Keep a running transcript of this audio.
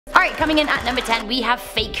Alright, coming in at number 10, we have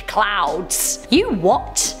fake clouds. You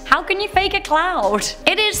what? How can you fake a cloud?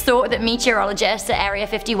 It is thought that meteorologists at Area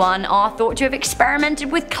 51 are thought to have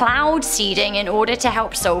experimented with cloud seeding in order to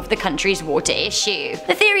help solve the country's water issue.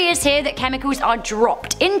 The theory is here that chemicals are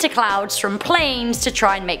dropped into clouds from planes to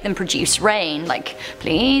try and make them produce rain. Like,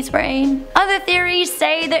 please rain. Other theories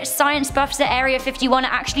say that science buffs at Area 51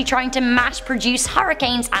 are actually trying to mass produce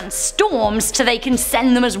hurricanes and storms so they can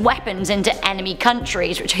send them as weapons into enemy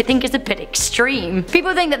countries, which I think is a bit extreme.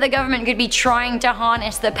 People think that the government could be trying to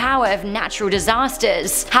harness the power of natural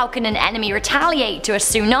disasters. How can an enemy retaliate to a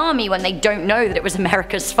tsunami when they don't know that it was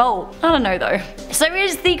America's fault? I don't know though. So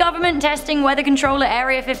is the government testing weather control at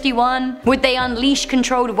Area 51? Would they unleash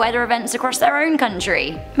controlled weather events across their own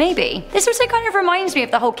country? Maybe. This also kind of reminds me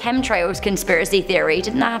of the whole chemtrails conspiracy theory.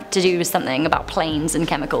 Didn't that have to do with something about planes and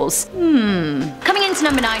chemicals? Coming into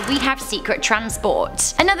number 9, we have secret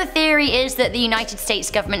transport. Another theory is that the United States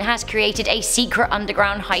government has created a secret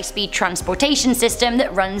underground high-speed transportation system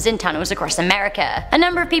that runs in tunnels across America. A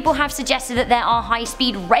number of people have suggested that there are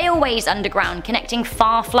high-speed railways underground connecting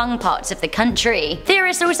far-flung parts of the country.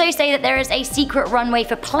 Theorists also say that there is a secret runway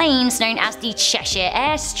for planes known as the Cheshire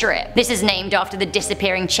Airstrip. This is named after the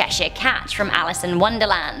disappearing Cheshire Cat from Alice in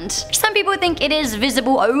Wonderland. Some people think it is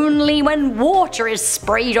visible only when water is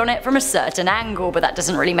sprayed on it from a certain angle, but that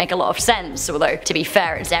doesn't really make a lot of sense, although to be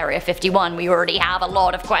fair, it's Area 51, we already have a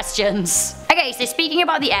lot of questions. Okay, so speaking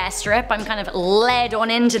about the airstrip, I'm kind of led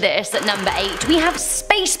on into this at number 8. We have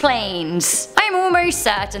space planes. I am almost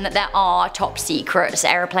certain that there are top secret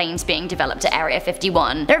aeroplanes being developed at Area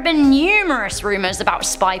 51. There have been numerous rumors about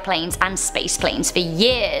spy planes and space planes for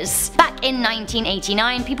years. Back in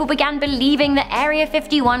 1989, people began believing that Area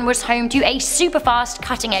 51 was home to a super fast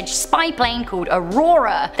cutting-edge spy plane called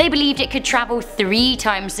Aurora. They believed it could travel 3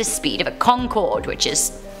 times the speed of a Concorde, which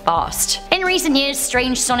is fast. In recent years,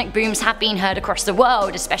 strange sonic booms have been heard across the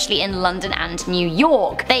world, especially in London and New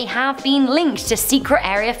York. They have been linked to secret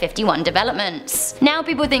Area 51 developments. Now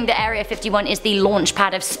people think that Area 51 is the launch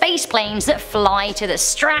pad of space planes that fly to the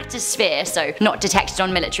stratosphere, so not detected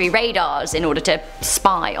on military radars, in order to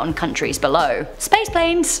spy on countries below. Space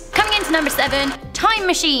planes. Coming into number 7, time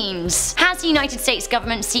machines. Has the United States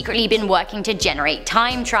government secretly been working to generate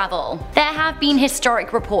time travel? There have been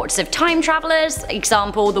historic reports of time travelers,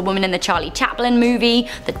 example the woman in the Charlie Chaplin movie,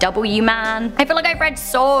 the W Man. I feel like I've read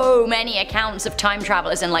so many accounts of time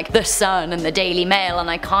travelers in like The Sun and the Daily Mail, and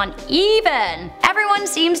I can't even. Everyone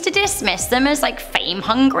seems to dismiss them as like fame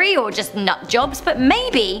hungry or just nut jobs, but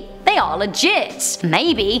maybe they are legit.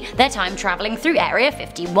 Maybe they're time traveling through Area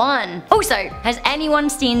 51. Also, has anyone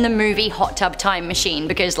seen the movie Hot Tub Time Machine?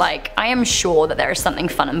 Because like, I am sure that there is something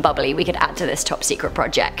fun and bubbly we could add to this top secret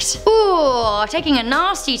project. Ooh, taking a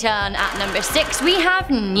nasty turn at number 6, we have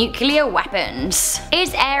nuclear weapons.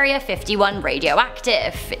 Is Area 51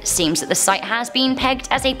 radioactive? It seems that the site has been pegged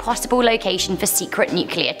as a possible location for secret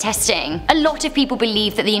nuclear testing. A lot of people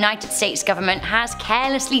believe that the United States government has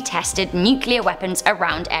carelessly tested nuclear weapons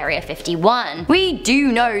around Area 51. We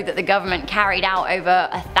do know that the government carried out over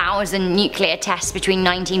 1,000 nuclear tests between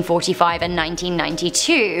 1945 and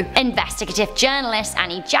 1992. Investigative journalist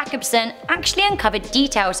Annie Jacobson actually uncovered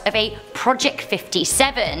details of a Project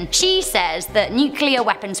 57. She says that nuclear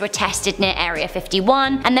weapons were tested near Area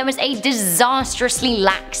 51 and there was a disastrously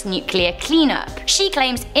lax nuclear cleanup. She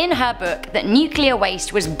claims in her book that nuclear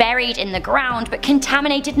waste was buried in the ground but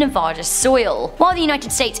contaminated Nevada's soil. While the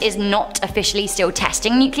United States is not officially still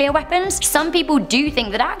testing nuclear weapons, some people do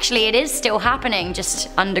think that actually it is still happening, just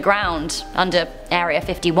underground, under Area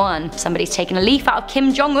 51. Somebody's taken a leaf out of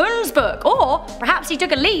Kim Jong-un's book, or perhaps he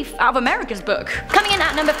took a leaf out of America's book. Coming in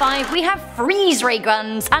at number 5, we have freeze ray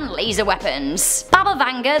guns and laser weapons. Baba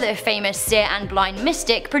Vanga, the famous seer and blind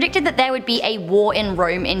mystic, predicted that there would be a war in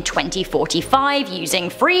Rome in 2045 using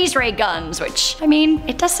freeze ray guns, which, I mean,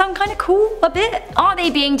 it does sound kinda cool, a bit. Are they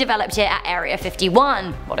being developed here at Area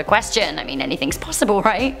 51? What a question. I mean, anything's possible,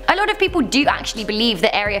 right? A lot of people do actually believe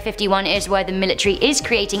that Area 51 is where the military is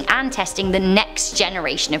creating and testing the next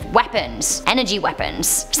generation of weapons. Energy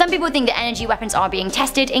weapons. Some people think that energy weapons are being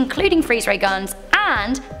tested, including freeze ray guns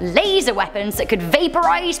and laser weapons that could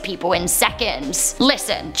vaporize people in seconds.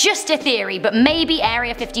 Listen, just a theory, but maybe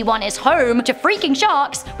Area 51 is home to freaking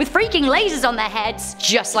sharks with freaking lasers on their heads,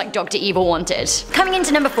 just like Dr. Evil wanted. Coming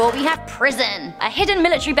into number 4, we have prison. A hidden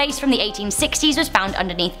military base from the 1860s was found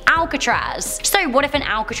underneath Alcatraz. So what if an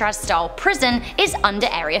Alcatraz-style prison is under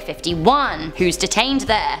Area 51? Who's detained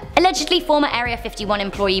there? Allegedly, former Area 51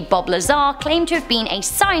 employee Bob Lazar claimed to have been a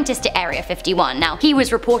scientist at Area 51. Now, he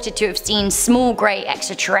was reported to have seen small grey portray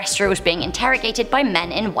extraterrestrials being interrogated by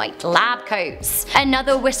men in white lab coats.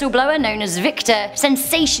 Another whistleblower known as Victor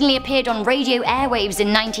sensationally appeared on radio airwaves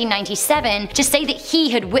in 1997 to say that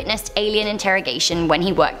he had witnessed alien interrogation when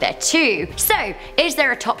he worked there too. So, is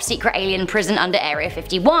there a top secret alien prison under Area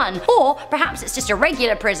 51? Or perhaps it's just a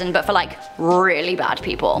regular prison but for like really bad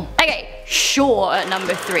people. Okay, sure, at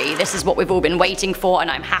number 3, this is what we've all been waiting for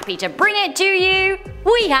and I'm happy to bring it to you.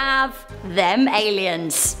 We have them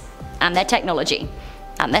aliens and their technology.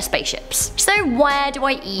 And their spaceships. So where do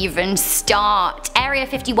I even start? Area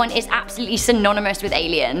 51 is absolutely synonymous with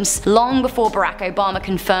aliens. Long before Barack Obama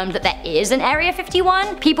confirmed that there is an Area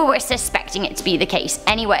 51, people were suspecting it to be the case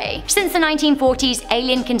anyway. Since the 1940s,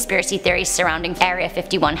 alien conspiracy theories surrounding Area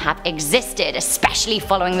 51 have existed, especially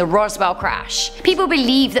following the Roswell crash. People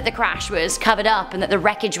believe that the crash was covered up and that the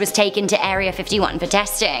wreckage was taken to Area 51 for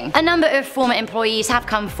testing. A number of former employees have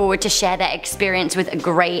come forward to share their experience with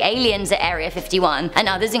grey aliens at Area 51, and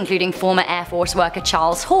others, including former Air Force worker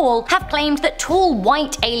Charles Hall, have claimed that tall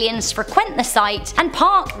white aliens frequent the site and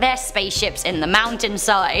park their spaceships in the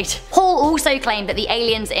mountainside. Hall also claimed that the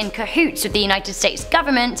aliens are in cahoots with the United States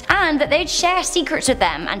government and that they'd share secrets with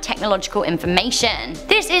them and technological information.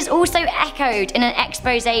 This is also echoed in an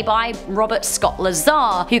expose by Robert Scott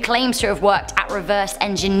Lazar, who claims to have worked at reverse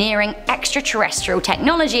engineering extraterrestrial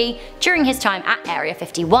technology during his time at Area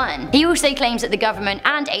 51. He also claims that the government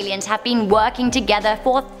and aliens have been working together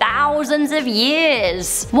for thousands of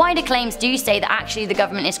years. Wider claims do say that actually the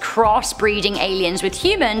government is crossbreeding aliens with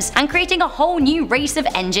humans and creating a whole new race of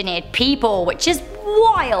engineered people, which is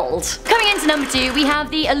wild. Coming into number 2, we have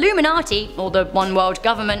the Illuminati, or the One World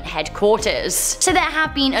Government headquarters. So there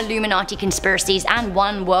have been Illuminati conspiracies and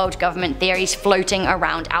One World Government theories floating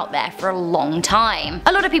around out there for a long time.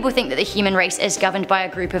 A lot of people think that the human race is governed by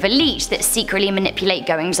a group of elites that secretly manipulate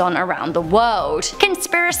goings on around the world.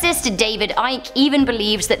 Conspiracist David Icke even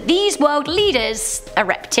believes that these world leaders are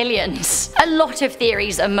reptilians. A lot of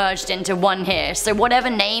theories are merged into one here, so whatever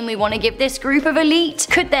name we want to give this group of elite,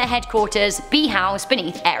 could their headquarters be housed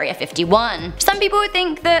beneath Area 51? Some people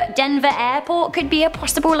think that Denver Airport could be a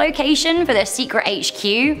possible location for their secret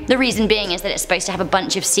HQ. The reason being is that it's supposed to have a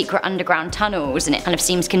bunch of secret underground tunnels, and it kind of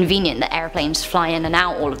seems convenient that airplanes fly in and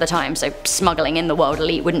out all of the time, so smuggling in the world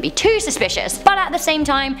elite wouldn't be too suspicious. But at the same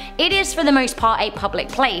time, it is for the most part a public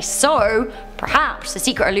place, so perhaps the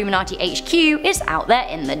secret Illuminati HQ is out there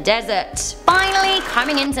in the desert. Finally,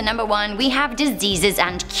 coming into number 1, we have diseases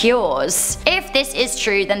and cures. If this is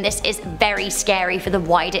true, then this is very scary for the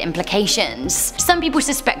wider implications. Some people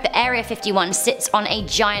suspect that Area 51 sits on a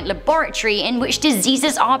giant laboratory in which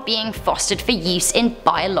diseases are being fostered for use in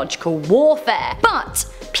biological warfare. But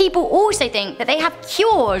people also think that they have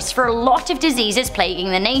cures for a lot of diseases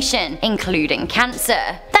plaguing the nation, including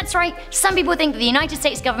cancer. That's right, some people think that the United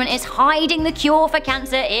States government is hiding the cure for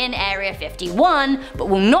cancer in Area 51, but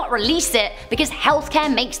will not release it because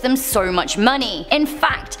healthcare makes them so much money. In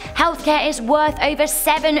fact, healthcare is worth over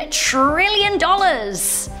 $7 trillion.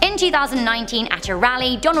 In 2019, at a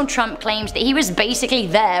rally, Donald Trump claimed that he was basically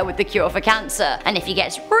there with the cure for cancer, and if he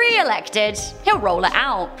gets re-elected, he'll roll it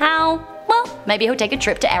out. How? Well, maybe he'll take a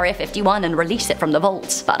trip to Area 51 and release it from the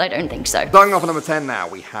vaults, but I don't think so. Starting off at number 10 now,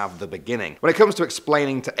 we have the beginning. When it comes to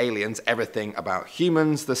explaining to aliens everything about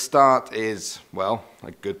humans, the start is, well,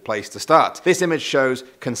 a good place to start. This image shows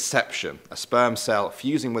conception, a sperm cell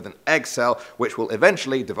fusing with an egg cell, which will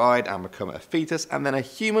eventually divide and become a fetus and then a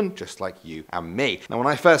human just like you and me. Now when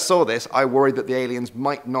I first saw this, I worried that the aliens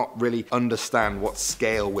might not really understand what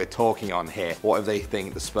scale we're talking on here. What if they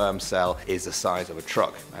think the sperm cell is the size of a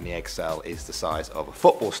truck and the egg cell is the size of a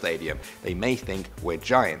football stadium? They may think we're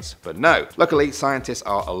giants, but no. Luckily, scientists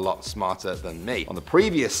are a lot smarter than me. On the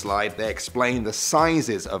previous slide, they explained the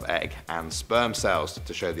sizes of egg and sperm cells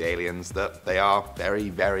to show the aliens that they are very,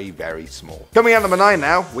 very, very small. Coming out number 9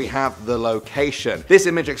 now, we have the location. This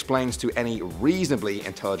image explains to any reasonably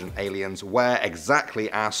intelligent aliens where exactly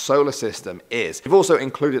our solar system is. We've also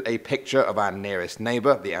included a picture of our nearest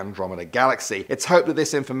neighbor, the Andromeda Galaxy. It's hoped that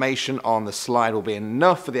this information on the slide will be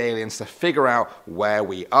enough for the aliens to figure out where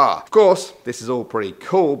we are. Of course, this is all pretty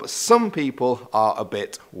cool, but some people are a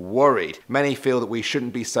bit worried. Many feel that we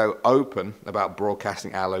shouldn't be so open about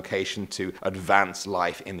broadcasting our location to advanced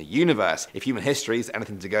life in the universe. If human history is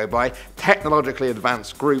anything to go by, technologically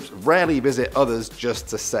advanced groups rarely visit others just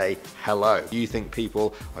to say hello. Do you think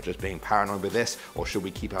people are just being paranoid with this, or should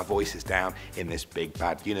we keep our voices down in this big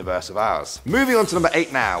bad universe of ours? Moving on to number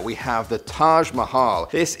 8 now, we have the Taj Mahal.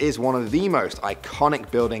 This is one of the most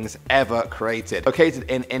iconic buildings ever created. Located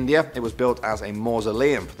in India, it was built as a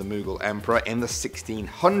mausoleum for the Mughal emperor in the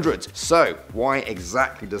 1600s. So, why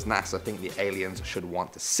exactly does NASA think the aliens should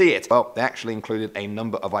want to see it? Well, they actually included a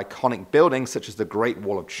number of iconic buildings such as the Great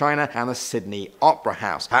Wall of China and the Sydney Opera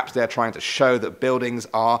House. Perhaps they're trying to show that buildings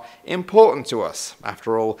are important to us.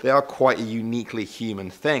 After all, they are quite a uniquely human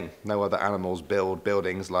thing. No other animals build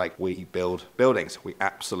buildings like we build buildings. We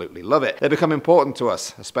absolutely love it. They become important to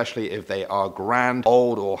us, especially if they are grand,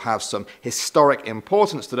 old, or have some historic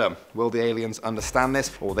importance to them. Will the aliens understand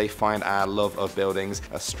this, or will they find our love of buildings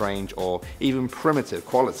a strange or even primitive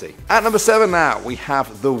quality? At number 7 now, we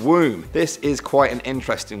have the womb. This is quite an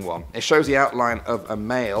interesting one. It shows the outline of a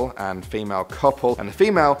male and female couple, and the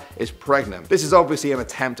female is pregnant. This is obviously an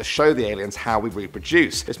attempt to show the aliens how we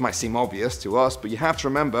reproduce. This might seem obvious to us, but you have to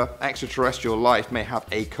remember, extraterrestrial life may have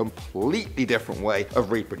a completely different way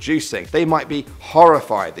of reproducing. They might be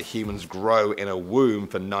horrified that humans grow in a womb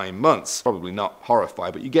for 9 months. Probably not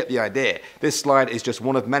horrified, but you get the idea. This slide is just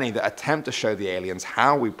one of many that attempt to show the aliens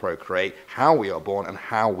how we procreate, how we are born, and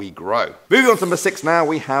how we grow. Moving on to number 6 now,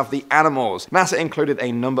 we have the animals. NASA included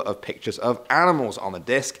a number of pictures of animals on the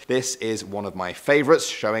disc. This is one of my favorites,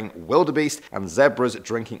 showing wildebeest and zebras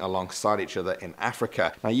drinking alongside each other in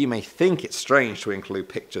Africa. Now, you may think it's strange to include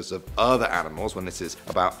pictures of other animals when this is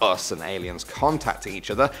about us and aliens contacting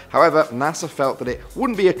each other. However, NASA felt that it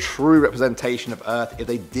wouldn't be a true representation of Earth if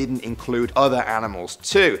they didn't include other animals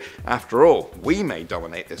too. After all, we may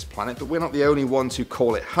dominate this planet, but we're not the only ones who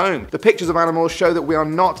call it home. The pictures of animals show that we are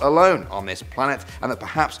not alone on this planet, and that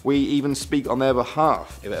perhaps we even speak on their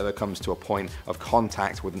behalf if it ever comes to a point of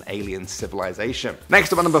contact with an alien civilization.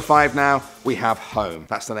 Next up at number 5 now, we have home.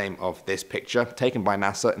 That's the name of this picture, taken by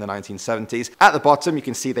NASA in the 1970s. At the bottom, you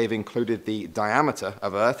can see they've included the diameter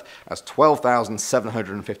of Earth as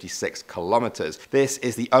 12,756 kilometers. This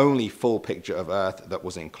is the only full picture of Earth that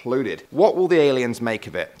was included. What will the aliens make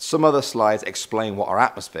of it? Some other slides explain what our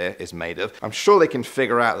atmosphere is made of. I'm sure they can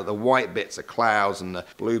figure out that the white bits are clouds and the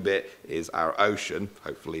blue bit is our ocean.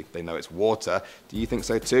 Hopefully they know it's water. Do you think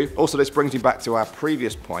so too? Also, this brings me back to our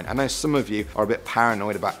previous point. I know some of you are a bit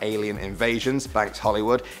paranoid about alien invasions, thanks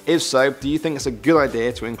Hollywood. If so, do you think it's a good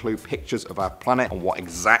idea to include pictures of our planet and what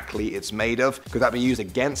exactly it's made of? Could that be used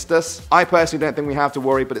against us? I personally don't think we have to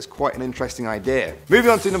worry, but it's quite an interesting idea.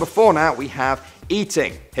 Moving on to number 4 now, we have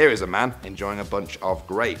eating. Here is a man enjoying a bunch of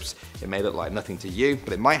grapes. It may look like nothing to you,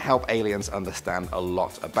 but it might help aliens understand a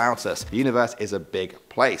lot about us. The universe is a big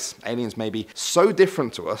place. Aliens may be so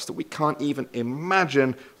different to us that we can't even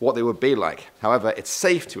imagine what they would be like. However, it's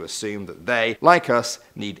safe to assume that they, like us,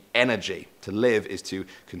 need energy. To live is to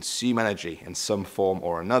consume energy in some form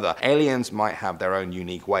or another. Aliens might have their own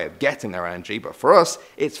unique way of getting their energy, but for us,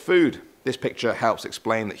 it's food. This picture helps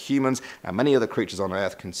explain that humans and many other creatures on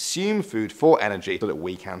Earth consume food for energy so that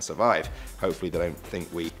we can survive. Hopefully they don't think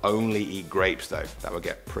we only eat grapes though. That would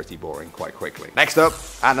get pretty boring quite quickly. Next up,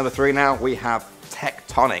 at number 3 now, we have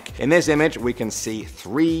tectonic. In this image, we can see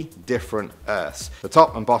 3 different Earths. The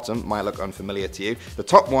top and bottom might look unfamiliar to you. The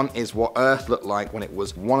top one is what Earth looked like when it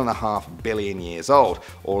was 1.5 billion years old.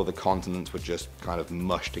 All of the continents were just kind of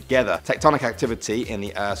mushed together. Tectonic activity in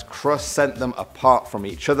the Earth's crust sent them apart from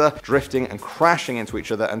each other, drifting and crashing into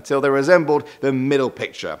each other until they resembled the middle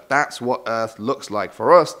picture. That's what Earth looks like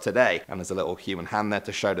for us today. And there's a little human hand there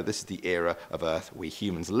to show that this is the era of Earth we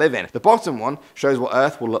humans live in. The bottom one shows what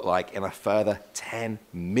Earth will look like in a further 10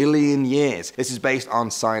 million years. This is based on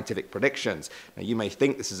scientific predictions. Now, you may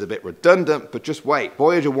think this is a bit redundant, but just wait.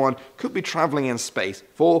 Voyager 1 could be traveling in space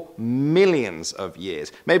for millions of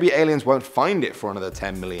years. Maybe aliens won't find it for another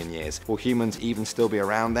 10 million years. Will humans even still be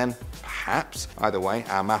around then? Perhaps. Either way,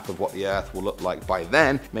 our map of what the Earth will look like by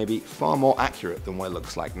then may be far more accurate than what it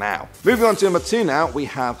looks like now. Moving on to number 2 now, we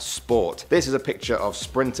have sport. This is a picture of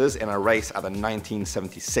sprinters in a race at the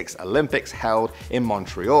 1976 Olympics held in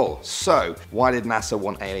Montreal. So, why did NASA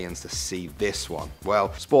want aliens to see this one?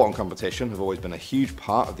 Well, sport and competition have always been a huge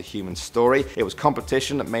part of the human story. It was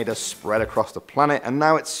competition that made us spread across the planet, and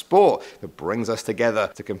now it's sport that brings us together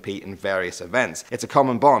to compete in various events. It's a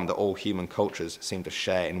common bond that all human cultures seem to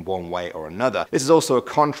share in one way or another. This is also a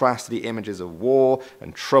contrast to the images of war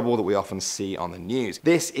and trouble that we often see on the news.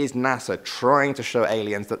 This is NASA trying to show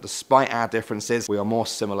aliens that despite our differences, we are more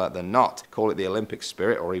similar than not. Call it the Olympic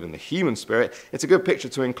spirit or even the human spirit. It's a good picture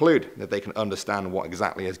to include if they can understand what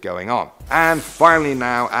exactly is going on. And finally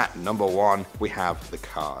now, at number 1, we have the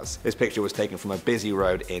cars. This picture was taken from a busy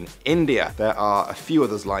road in India. There are a few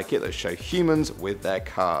others like it that show humans with their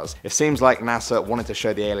cars. It seems like NASA wanted to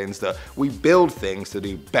show the aliens that we build things to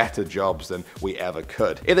do better jobs than we ever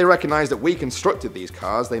could. If they recognize that we constructed these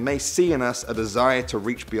cars, they may see in us a desire to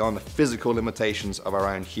reach beyond the physical limitations of our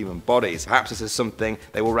own human bodies. Perhaps this is something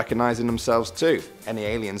they will recognize in themselves too. Any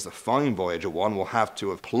aliens that find Voyager 1 will have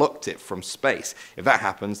to have plucked it from space. If that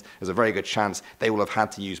happens, there's a very good chance they will have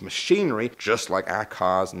had to use machinery just like our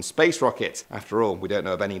cars and space rockets. After all, we don't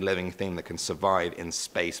know of any living thing that can survive in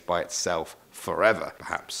space by itself forever.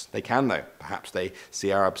 Perhaps they can though. Perhaps they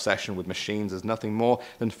see our obsession with machines as nothing more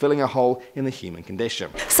than filling a hole in the human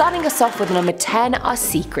condition. Starting us off with number 10, our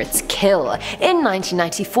secrets kill. In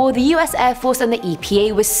 1994, the US Air Force and the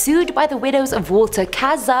EPA were sued by the widows of Walter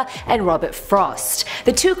Kazaa and Robert Frost.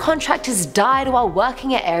 The two contractors died while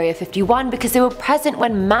working at Area 51 because they were present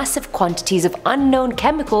when massive quantities of unknown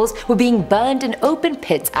chemicals were being burned in open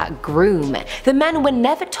pits at Groom. The men were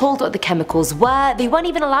never told what the chemicals were, they weren't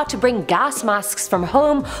even allowed to bring gas masks from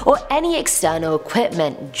home or any external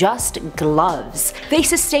equipment, just gloves. They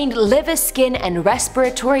sustained liver, skin and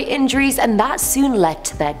respiratory injuries, and that soon led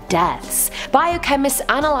to their deaths. Biochemists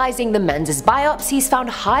analyzing the men's biopsies found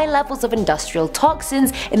high levels of industrial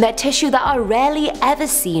toxins in their tissue that are rarely ever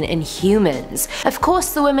seen in humans. Of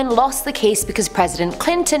course, the women lost the case because President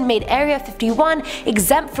Clinton made Area 51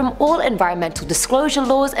 exempt from all environmental disclosure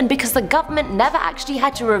laws, and because the government never actually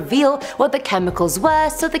had to reveal what the chemicals were,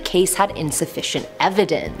 so the case had insufficient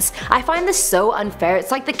evidence. I find this so unfair.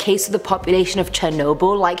 It's like the case of the population of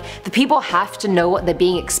Chernobyl. Like, the people have to know what they're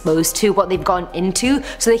being exposed to, what they've gone into,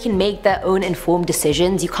 so they can make their own informed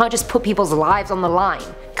decisions. You can't just put people's lives on the line.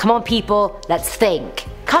 Come on people, let's think.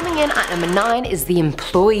 Coming in at number 9 is the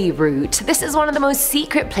employee route. This is one of the most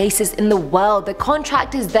secret places in the world. The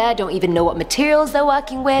contractors there don't even know what materials they're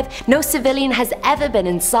working with. No civilian has ever been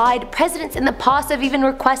inside. Presidents in the past have even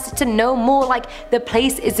requested to know more, like the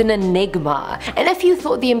place is an enigma. And if you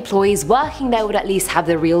thought the employees working there would at least have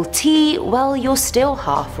the real tea, well, you're still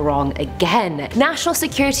half wrong again. National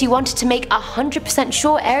security wanted to make 100%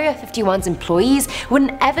 sure Area 51's employees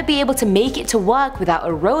wouldn't ever be able to make it to work without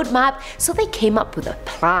a roadmap, so they came up with a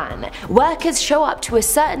plan. Workers show up to a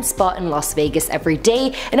certain spot in Las Vegas every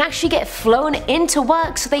day and actually get flown into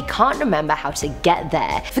work so they can't remember how to get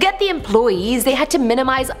there. Forget the employees, they had to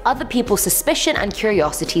minimize other people's suspicion and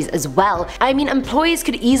curiosities as well. I mean, employees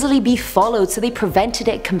could easily be followed, so they prevented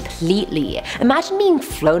it completely. Imagine being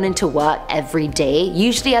flown into work every day.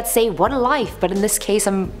 Usually I'd say what a life, but in this case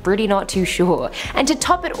I'm really not too sure. And to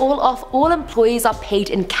top it all off, all employees are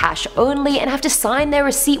paid in cash only and have to sign their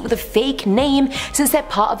receipt with a fake name since they're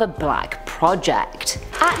part of a black project.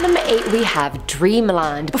 At number 8 we have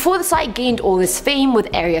Dreamland. Before the site gained all this fame with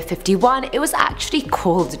Area 51, it was actually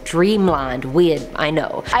called Dreamland. Weird, I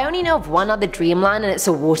know. I only know of one other Dreamland and it's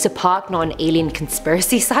a water park, not an alien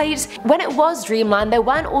conspiracy site. When it was Dreamland, there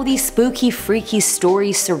weren't all these spooky, freaky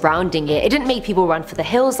stories surrounding it. It didn't make people run for the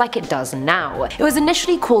hills like it does now. It was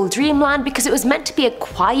initially called Dreamland because it was meant to be a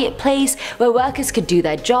quiet place where workers could do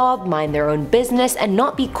their job, mind their own business, and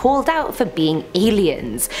not be called out for being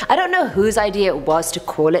aliens. I don't know whose idea it was to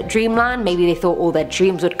call it Dreamland. Maybe they thought all their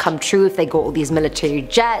dreams would come true if they got all these military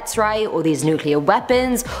jets, right, or these nuclear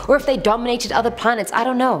weapons, or if they dominated other planets. I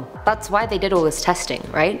don't know. That's why they did all this testing,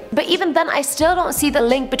 right? But even then, I still don't see the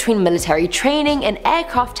link between military training and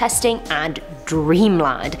aircraft testing and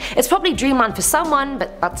Dreamland. It's probably Dreamland for someone,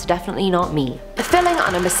 but that's definitely not me. Filling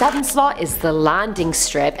our number 7 slot is the landing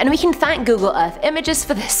strip, and we can thank Google Earth Images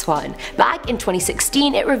for this one. Back in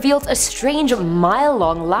 2016, it revealed a strange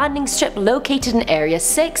mile-long landing strip located in Area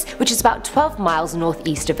 6, which is about 12 miles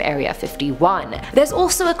northeast of Area 51. There's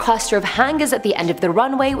also a cluster of hangars at the end of the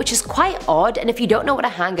runway, which is quite odd, and if you don't know what a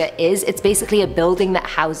hangar is, it's basically a building that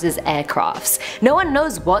houses aircrafts. No one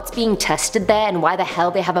knows what's being tested there and why the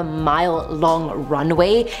hell they have a mile-long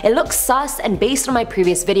runway. It looks sus, and based on my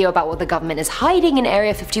previous video about what the government is hiding in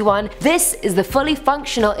Area 51, this is the fully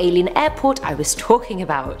functional alien airport I was talking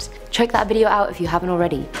about. Check that video out if you haven't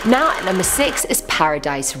already. Now at number 6 is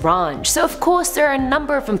Paradise Ranch. So of course there are a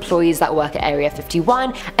number of employees that work at Area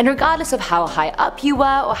 51, and regardless of how high up you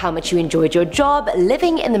were or how much you enjoyed your job,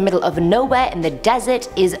 living in the middle of nowhere in the desert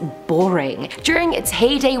is boring. During its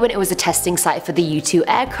heyday when it was a testing site for the U-2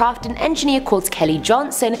 aircraft, an engineer called Kelly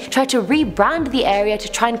Johnson tried to rebrand the area to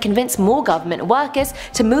try and convince more government workers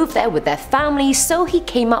to move there with their families, so he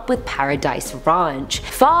came up with Paradise Ranch.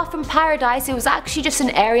 Far from paradise, it was actually just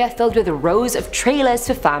an area filled with rows of trailers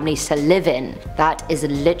for families to live in. That is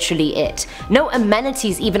literally it. No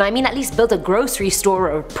amenities even. I mean, at least build a grocery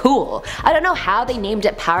store or a pool. I don't know how they named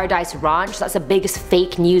it Paradise Ranch. That's the biggest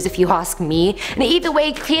fake news if you ask me. And either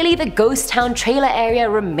way, clearly the ghost town trailer area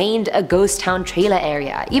remained a ghost town trailer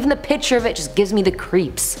area. Even the picture of it just gives me the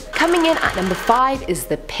creeps. Coming in at at number 5 is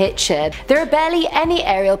the picture. There are barely any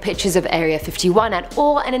aerial pictures of Area 51 at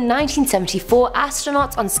all, and in 1974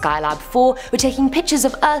 astronauts on Skylab 4 were taking pictures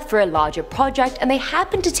of Earth for a larger project, and they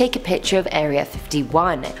happened to take a picture of Area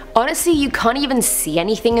 51. Honestly, you can't even see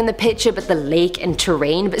anything in the picture but the lake and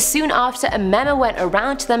terrain, but soon after a memo went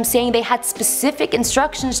around to them saying they had specific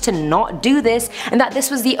instructions to not do this, and that this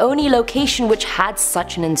was the only location which had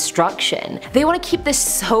such an instruction. They want to keep this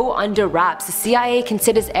so under wraps. The CIA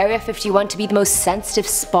considers Area 51 to be the most sensitive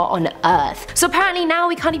spot on Earth, so apparently now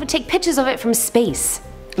we can't even take pictures of it from space.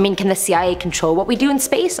 I mean, can the CIA control what we do in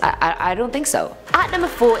space? I don't think so. At number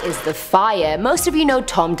 4 is The Fire. Most of you know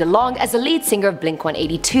Tom DeLonge as the lead singer of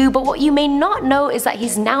Blink-182, but what you may not know is that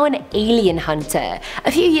he's now an alien hunter.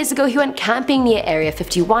 A few years ago he went camping near Area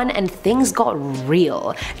 51 and things got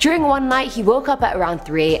real. During one night he woke up at around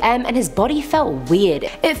 3 AM and his body felt weird.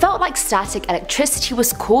 It felt like static electricity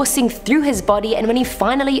was coursing through his body, and when he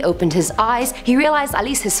finally opened his eyes he realized at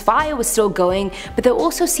least his fire was still going, but there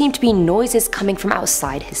also seemed to be noises coming from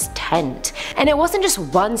outside his tent. And it wasn't just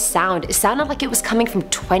one sound, it sounded like it was coming from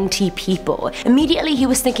 20 people. Immediately he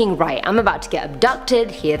was thinking, right, I'm about to get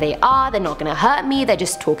abducted, here they are, they're not gonna hurt me, they're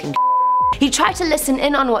just talking. He tried to listen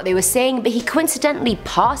in on what they were saying, but he coincidentally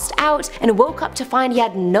passed out and woke up to find he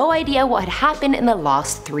had no idea what had happened in the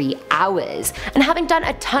last 3 hours. And having done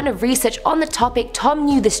a ton of research on the topic, Tom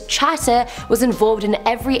knew this chatter was involved in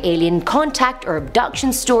every alien contact or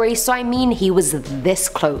abduction story, so I mean he was this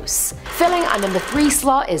close. Filling our number 3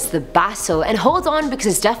 slot is The Battle, and hold on because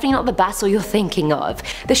it's definitely not the battle you're thinking of.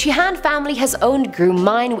 The Sheehan family has owned Groom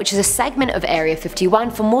Mine, which is a segment of Area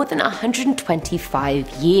 51, for more than 125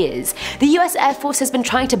 years. The US Air Force has been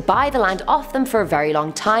trying to buy the land off them for a very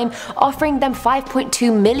long time, offering them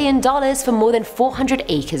 $5.2 million for more than 400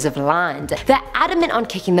 acres of land. They're adamant on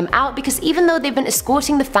kicking them out because even though they've been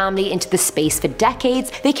escorting the family into the space for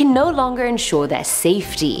decades, they can no longer ensure their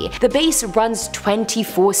safety. The base runs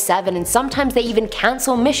 24/7, and sometimes they even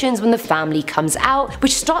cancel missions when the family comes out,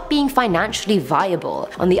 which stop being financially viable.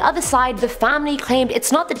 On the other side, the family claimed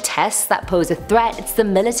it's not the tests that pose a threat, it's the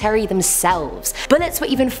military themselves. Bullets were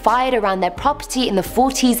even fired around their property in the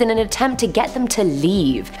 40s in an attempt to get them to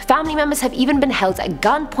leave. Family members have even been held at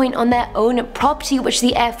gunpoint on their own property, which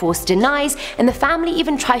the Air Force denies, and the family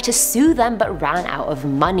even tried to sue them but ran out of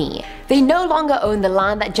money. They no longer own the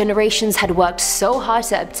land that generations had worked so hard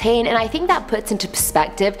to obtain, and I think that puts into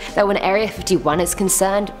perspective that when Area 51 is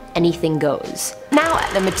concerned, anything goes. Now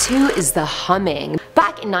at number 2 is The Humming.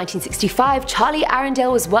 Back in 1965, Charlie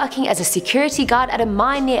Arundel was working as a security guard at a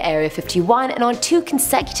mine near Area 51, and on 2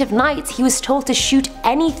 consecutive nights he was told to shoot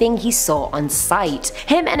anything he saw on sight.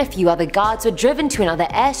 Him and a few other guards were driven to another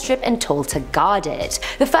airstrip and told to guard it.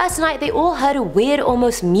 The first night they all heard a weird,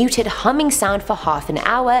 almost muted humming sound for half an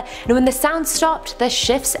hour, and when the sound stopped, their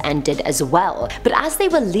shifts ended as well. But as they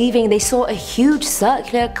were leaving, they saw a huge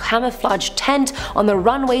circular camouflage tent on the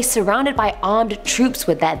runway surrounded by armed troops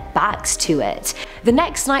with their backs to it. The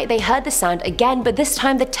next night they heard the sound again, but this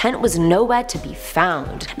time the tent was nowhere to be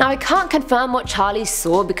found. Now I can't confirm what Charlie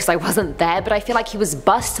saw because I wasn't there, but I feel like he was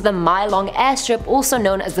bussed to the mile-long airstrip, also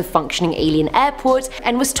known as the functioning alien airport,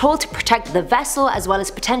 and was told to protect the vessel as well as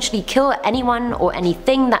potentially kill anyone or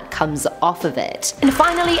anything that comes off of it. And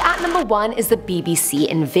finally, at number 1 is the BBC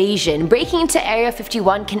invasion. Breaking into Area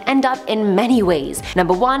 51 can end up in many ways.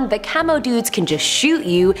 Number 1, the camo dudes can just shoot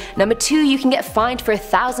you. Number 2, you can get fined for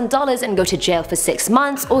 $1,000 and go to jail for 6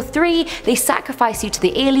 months. Or 3, they sacrifice you to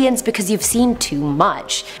the aliens because you've seen too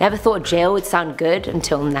much. Never thought jail would sound good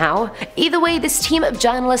until now. Either way, this team of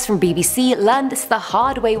journalists from BBC learned this the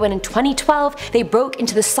hard way when in 2012 they broke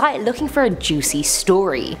into the site looking for a juicy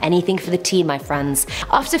story. Anything for the team, my friends.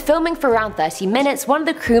 After filming for around 30 minutes, one of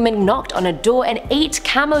the crewmen knocked on a door and 8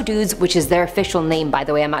 camo dudes, which is their official name by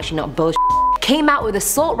the way, I'm actually not bullshit, came out with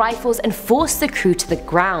assault rifles and forced the crew to the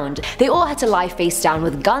ground. They all had to lie face down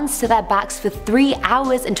with guns to their backs for 3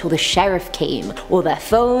 hours until the sheriff came. All their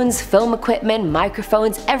phones, film equipment,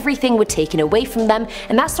 microphones, everything were taken away from them,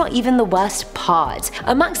 and that's not even the worst part.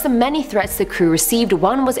 Amongst the many threats the crew received,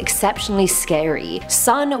 one was exceptionally scary.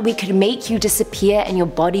 "Son, we could make you disappear and your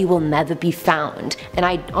body will never be found." And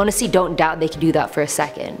I honestly don't doubt they could do that for a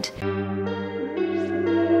second.